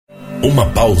Uma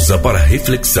pausa para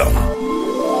reflexão.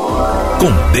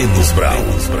 Com Denis Brau.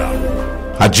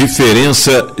 A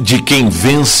diferença de quem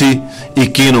vence e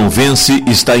quem não vence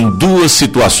está em duas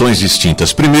situações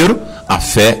distintas. Primeiro, a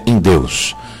fé em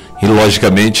Deus. E,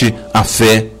 logicamente, a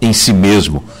fé em si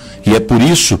mesmo. E é por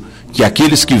isso que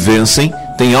aqueles que vencem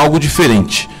têm algo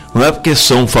diferente. Não é porque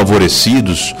são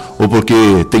favorecidos ou porque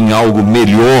têm algo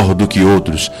melhor do que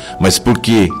outros, mas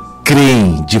porque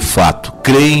creem de fato,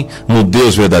 creem no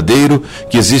Deus verdadeiro,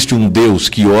 que existe um Deus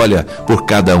que olha por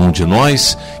cada um de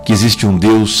nós, que existe um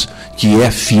Deus que é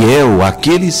fiel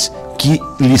àqueles que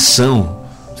lhe são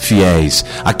fiéis,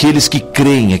 aqueles que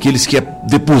creem, aqueles que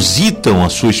depositam a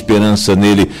sua esperança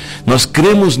nele. Nós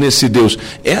cremos nesse Deus,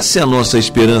 essa é a nossa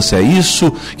esperança, é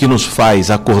isso que nos faz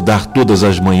acordar todas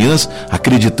as manhãs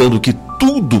acreditando que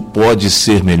tudo pode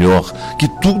ser melhor, que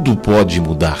tudo pode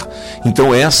mudar.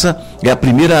 Então essa é a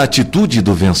primeira atitude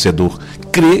do vencedor,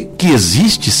 crer que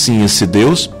existe sim esse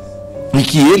Deus, e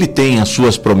que ele tem as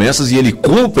suas promessas e ele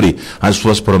cumpre as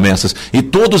suas promessas. E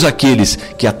todos aqueles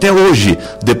que até hoje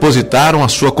depositaram a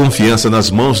sua confiança nas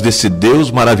mãos desse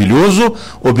Deus maravilhoso,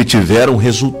 obtiveram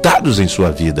resultados em sua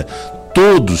vida.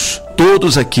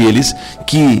 Todos aqueles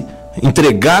que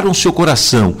entregaram seu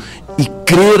coração e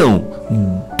creram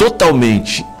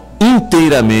totalmente,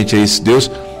 inteiramente a esse Deus,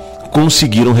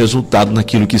 conseguiram resultado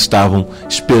naquilo que estavam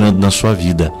esperando na sua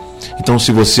vida. Então,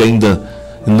 se você ainda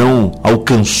não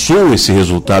alcançou esse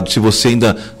resultado, se você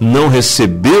ainda não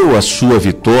recebeu a sua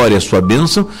vitória, a sua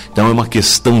bênção, então é uma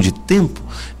questão de tempo,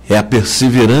 é a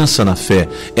perseverança na fé,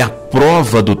 é a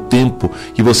prova do tempo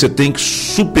que você tem que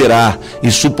superar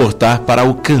e suportar para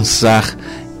alcançar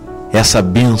essa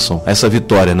bênção, essa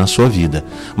vitória na sua vida.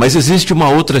 Mas existe uma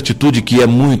outra atitude que é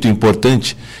muito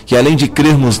importante, que além de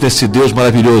crermos nesse Deus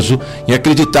maravilhoso e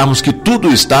acreditarmos que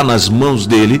tudo está nas mãos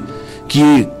dele,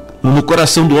 que no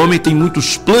coração do homem tem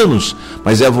muitos planos,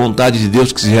 mas é a vontade de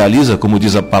Deus que se realiza, como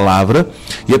diz a palavra,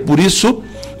 e é por isso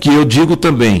que eu digo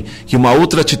também que uma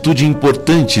outra atitude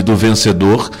importante do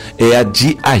vencedor é a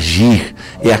de agir.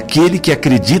 É aquele que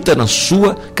acredita na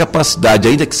sua capacidade,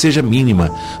 ainda que seja mínima,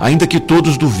 ainda que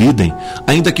todos duvidem,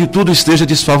 ainda que tudo esteja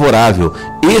desfavorável.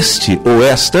 Este ou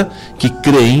esta que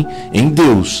creem em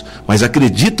Deus, mas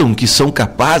acreditam que são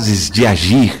capazes de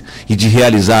agir e de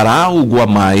realizar algo a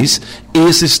mais,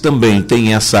 esses também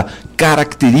têm essa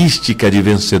característica de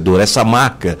vencedor, essa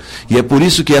marca. E é por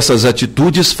isso que essas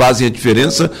atitudes fazem a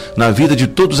diferença na vida de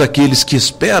todos aqueles que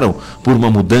esperam por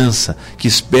uma mudança, que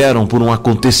esperam por um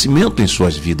acontecimento em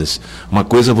suas vidas. Uma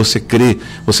coisa você crê,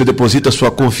 você deposita a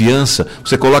sua confiança,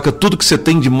 você coloca tudo que você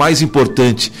tem de mais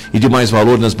importante e de mais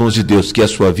valor nas mãos de Deus, que é a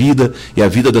sua vida e a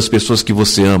vida das pessoas que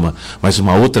você ama. Mas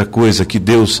uma outra coisa que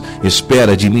Deus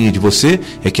espera de mim e de você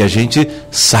é que a gente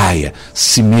saia,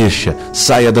 se mexa,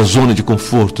 saia da zona de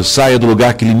conforto, saia do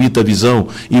lugar que limita a visão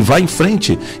e vá em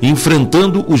frente,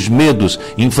 enfrentando os medos,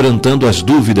 enfrentando as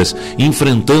dúvidas,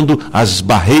 enfrentando as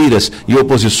barreiras e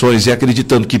oposições e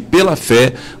acreditando que pela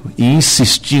fé e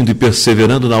insistindo e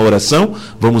perseverando na oração,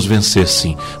 vamos vencer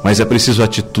sim. Mas é preciso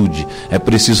atitude, é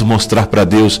preciso mostrar para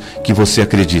Deus que você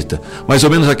acredita. Mais ou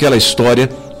menos aquela história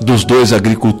dos dois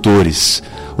agricultores.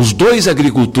 Os dois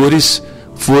agricultores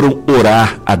foram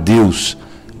orar a Deus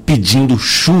pedindo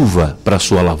chuva para a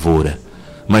sua lavoura,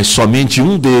 mas somente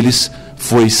um deles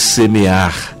foi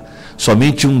semear.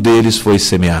 Somente um deles foi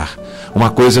semear. Uma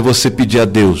coisa é você pedir a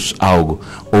Deus algo,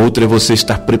 outra é você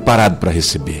estar preparado para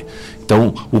receber.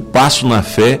 Então, o passo na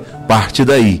fé parte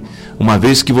daí. Uma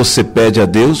vez que você pede a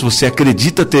Deus, você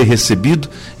acredita ter recebido,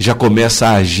 já começa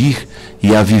a agir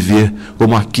e a viver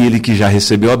como aquele que já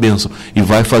recebeu a bênção e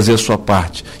vai fazer a sua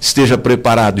parte. Esteja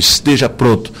preparado, esteja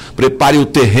pronto, prepare o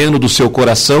terreno do seu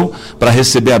coração para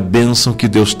receber a bênção que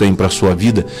Deus tem para a sua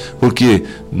vida, porque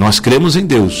nós cremos em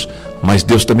Deus, mas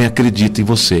Deus também acredita em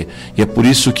você, e é por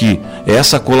isso que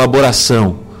essa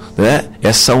colaboração,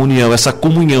 essa união, essa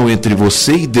comunhão entre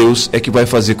você e Deus é que vai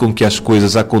fazer com que as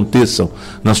coisas aconteçam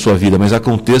na sua vida, mas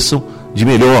aconteçam de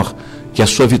melhor, que a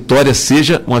sua vitória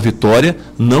seja uma vitória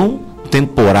não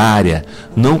temporária,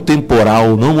 não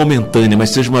temporal, não momentânea, mas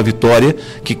seja uma vitória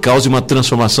que cause uma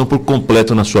transformação por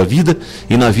completo na sua vida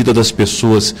e na vida das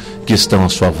pessoas que estão à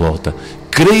sua volta.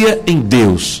 Creia em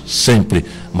Deus sempre,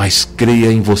 mas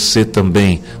creia em você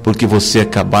também, porque você é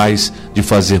capaz de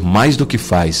fazer mais do que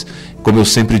faz. Como eu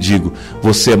sempre digo,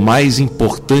 você é mais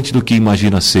importante do que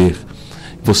imagina ser.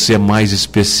 Você é mais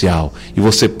especial e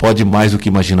você pode mais do que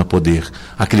imagina poder.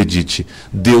 Acredite,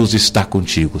 Deus está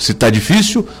contigo. Se está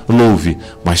difícil, louve,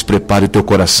 mas prepare o teu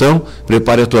coração,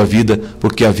 prepare a tua vida,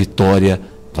 porque a vitória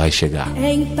vai chegar.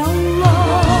 Então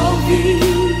louve,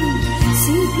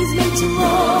 simplesmente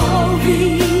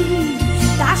louve.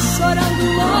 Tá chorando,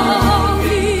 louve.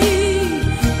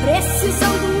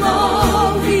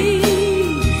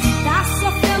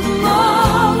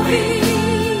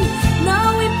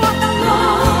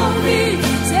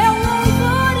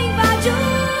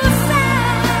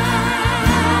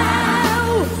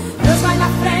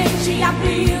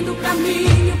 abrindo o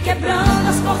caminho, quebrando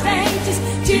as correntes,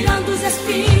 tirando os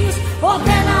espinhos,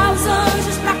 ordena aos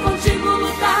anjos pra contigo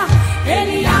lutar.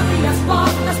 Ele abre as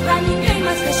portas pra ninguém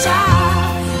mais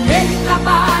fechar. Ele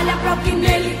trabalha pra o que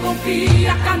nele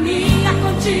confia, caminha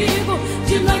contigo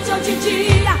de noite ou de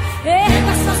dia.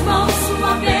 Erga suas mãos,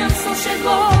 sua bênção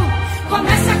chegou.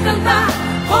 Comece a cantar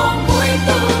com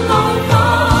muito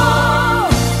louvor.